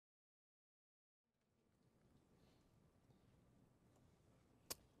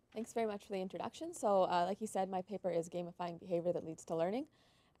Thanks very much for the introduction. So like you said, my paper is Gamifying Behavior That Leads to Learning.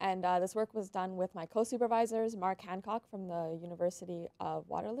 And this work was done with my co-supervisors, Mark Hancock from the University of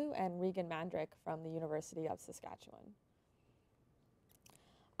Waterloo and Regan Mandrick from the University of Saskatchewan.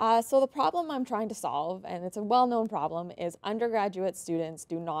 So the problem I'm trying to solve, and it's a well-known problem, is undergraduate students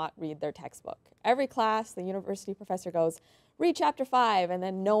do not read their textbook. Every class, the university professor goes, read chapter 5, and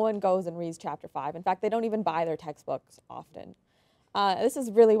then no one goes and reads chapter 5. In fact, they don't even buy their textbooks often. This is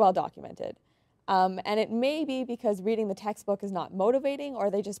really well documented. And it may be because reading the textbook is not motivating,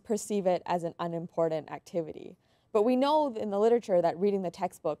 or they just perceive it as an unimportant activity. But we know in the literature that reading the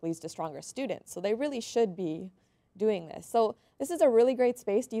textbook leads to stronger students, so they really should be doing this. So this is a really great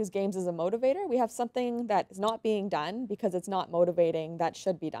space to use games as a motivator. We have something that is not being done because it's not motivating that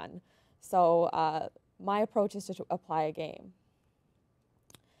should be done. So my approach is to apply a game.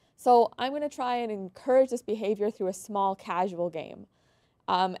 So I'm going to try and encourage this behavior through a small casual game.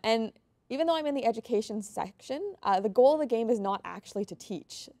 And even though I'm in the education section, the goal of the game is not actually to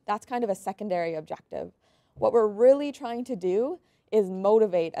teach. That's kind of a secondary objective. What we're really trying to do is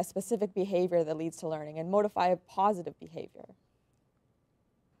motivate a specific behavior that leads to learning and motivate a positive behavior.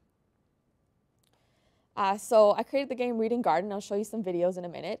 So I created the game Reading Garden. I'll show you some videos in a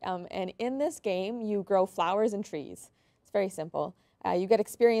minute. And in this game, you grow flowers and trees. It's very simple. You get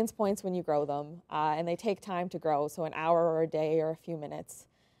experience points when you grow them, and they take time to grow, so an hour or a day or a few minutes.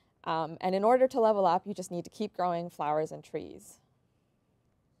 And in order to level up, you just need to keep growing flowers and trees.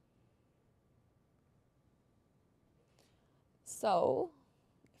 So,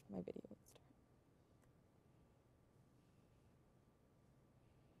 if my video would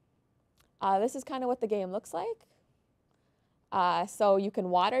start. This is kind of what the game looks like. So you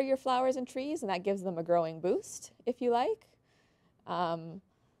can water your flowers and trees, and that gives them a growing boost, if you like.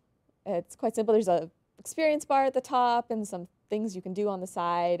 It's quite simple. There's an experience bar at the top and some things you can do on the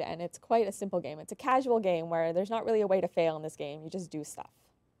side, and it's quite a simple game. It's a casual game where there's not really a way to fail in this game. You just do stuff.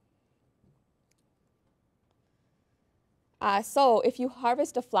 So if you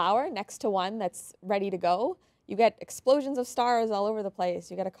harvest a flower next to one that's ready to go, you get explosions of stars all over the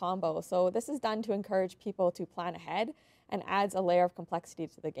place. You get a combo. So this is done to encourage people to plan ahead and adds a layer of complexity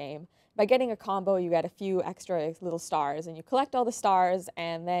to the game. By getting a combo, you get a few extra little stars, and you collect all the stars,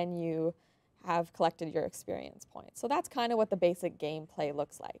 and then you have collected your experience points. So that's kind of what the basic gameplay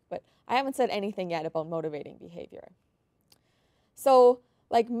looks like. But I haven't said anything yet about motivating behavior. So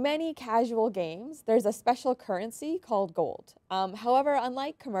like many casual games, there's a special currency called gold. However,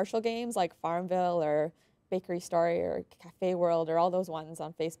 unlike commercial games like Farmville or Bakery Story or Cafe World or all those ones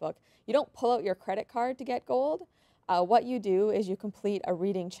on Facebook, you don't pull out your credit card to get gold. What you do is you complete a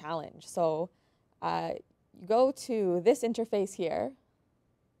reading challenge. So you go to this interface here,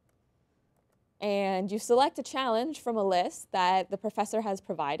 and you select a challenge from a list that the professor has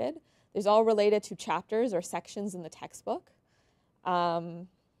provided. There's all related to chapters or sections in the textbook. And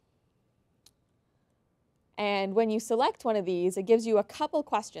when you select one of these, it gives you a couple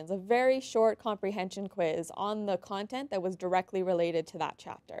questions, a very short comprehension quiz on the content that was directly related to that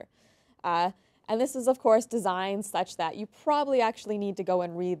chapter. And this is, of course, designed such that you probably actually need to go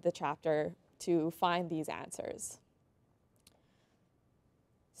and read the chapter to find these answers.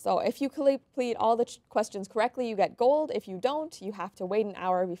 So if you complete all the questions correctly, you get gold. If you don't, you have to wait an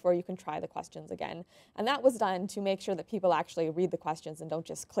hour before you can try the questions again. And that was done to make sure that people actually read the questions and don't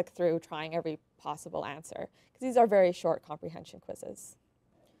just click through trying every possible answer, because these are very short comprehension quizzes.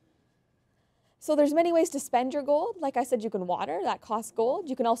 So there's many ways to spend your gold. Like I said, you can water, that costs gold.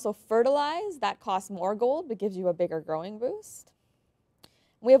 You can also fertilize, that costs more gold, but gives you a bigger growing boost.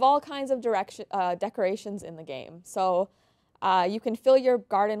 We have all kinds of decorations in the game. So you can fill your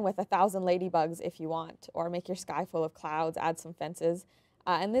garden with 1,000 ladybugs if you want, or make your sky full of clouds, add some fences.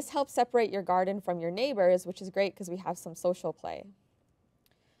 And this helps separate your garden from your neighbors, which is great because we have some social play.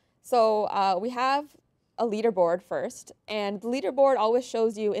 So we have a leaderboard first, and the leaderboard always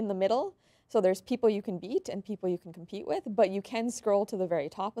shows you in the middle. So there's people you can beat and people you can compete with, but you can scroll to the very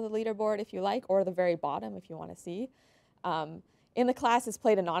top of the leaderboard if you like, or the very bottom if you want to see. In the class, it's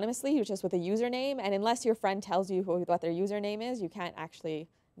played anonymously, which is with a username, and unless your friend tells you what their username is, you can't actually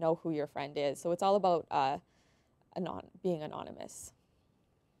know who your friend is. So it's all about being anonymous.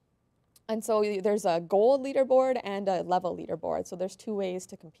 And so there's a gold leaderboard and a level leaderboard, so there's two ways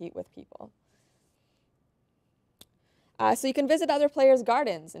to compete with people. So you can visit other players'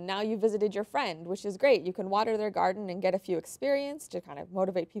 gardens, and now you visited your friend, which is great. You can water their garden and get a few experience to kind of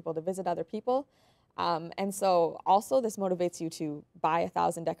motivate people to visit other people. And so also this motivates you to buy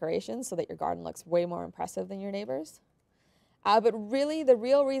 1,000 decorations so that your garden looks way more impressive than your neighbors. But really, the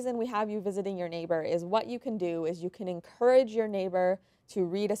real reason we have you visiting your neighbor is what you can do is you can encourage your neighbor to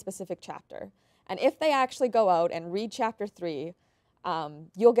read a specific chapter. And if they actually go out and read chapter 3,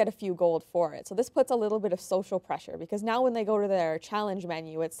 you'll get a few gold for it. So this puts a little bit of social pressure, because now when they go to their challenge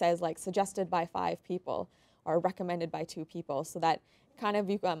menu, it says like suggested by 5 people or recommended by 2 people, so that kind of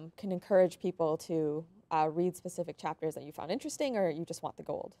you can encourage people to read specific chapters that you found interesting or you just want the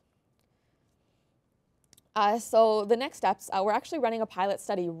gold. So the next steps, we're actually running a pilot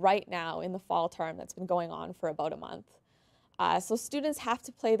study right now in the fall term that's been going on for about a month. So students have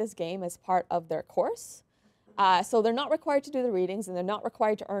to play this game as part of their course. So they're not required to do the readings, and they're not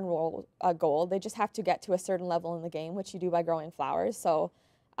required to earn gold. They just have to get to a certain level in the game, which you do by growing flowers. So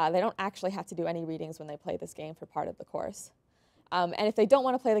they don't actually have to do any readings when they play this game for part of the course. And if they don't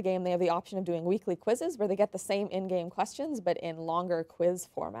want to play the game, they have the option of doing weekly quizzes where they get the same in-game questions but in longer quiz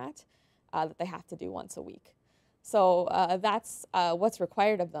format that they have to do once a week. So that's what's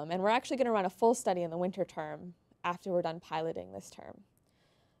required of them. And we're actually going to run a full study in the winter term after we're done piloting this term.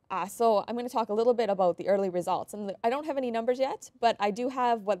 So I'm going to talk a little bit about the early results. And I don't have any numbers yet, but I do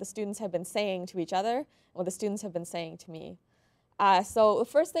have what the students have been saying to each other and what the students have been saying to me. So the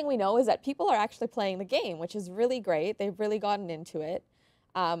first thing we know is that people are actually playing the game, which is really great. They've really gotten into it.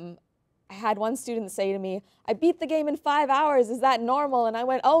 I had one student say to me, "I beat the game in 5 hours, is that normal?" And I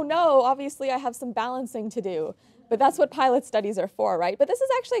went, "Oh no, obviously I have some balancing to do." But that's what pilot studies are for, right? But this is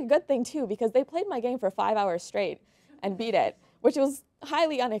actually a good thing too, because they played my game for 5 hours straight and beat it, which was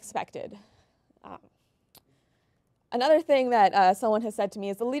highly unexpected. Another thing that someone has said to me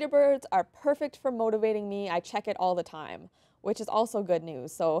is the leaderboards are perfect for motivating me. I check it all the time, which is also good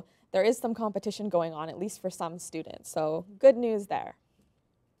news. So there is some competition going on, at least for some students. So good news there.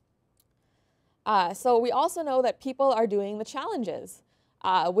 So we also know that people are doing the challenges,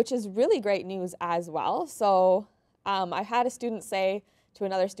 which is really great news as well. So I had a student say to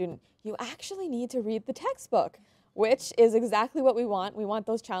another student, "You actually need to read the textbook," which is exactly what we want. We want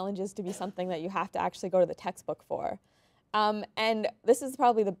those challenges to be something that you have to actually go to the textbook for. And this is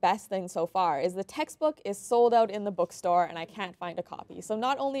probably the best thing so far, is the textbook is sold out in the bookstore and I can't find a copy. So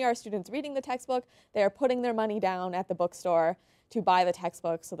not only are students reading the textbook, they are putting their money down at the bookstore to buy the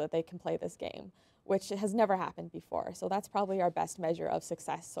textbook so that they can play this game, which has never happened before. So that's probably our best measure of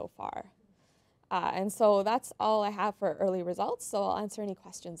success so far. And so that's all I have for early results. So I'll answer any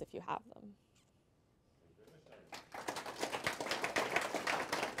questions if you have them.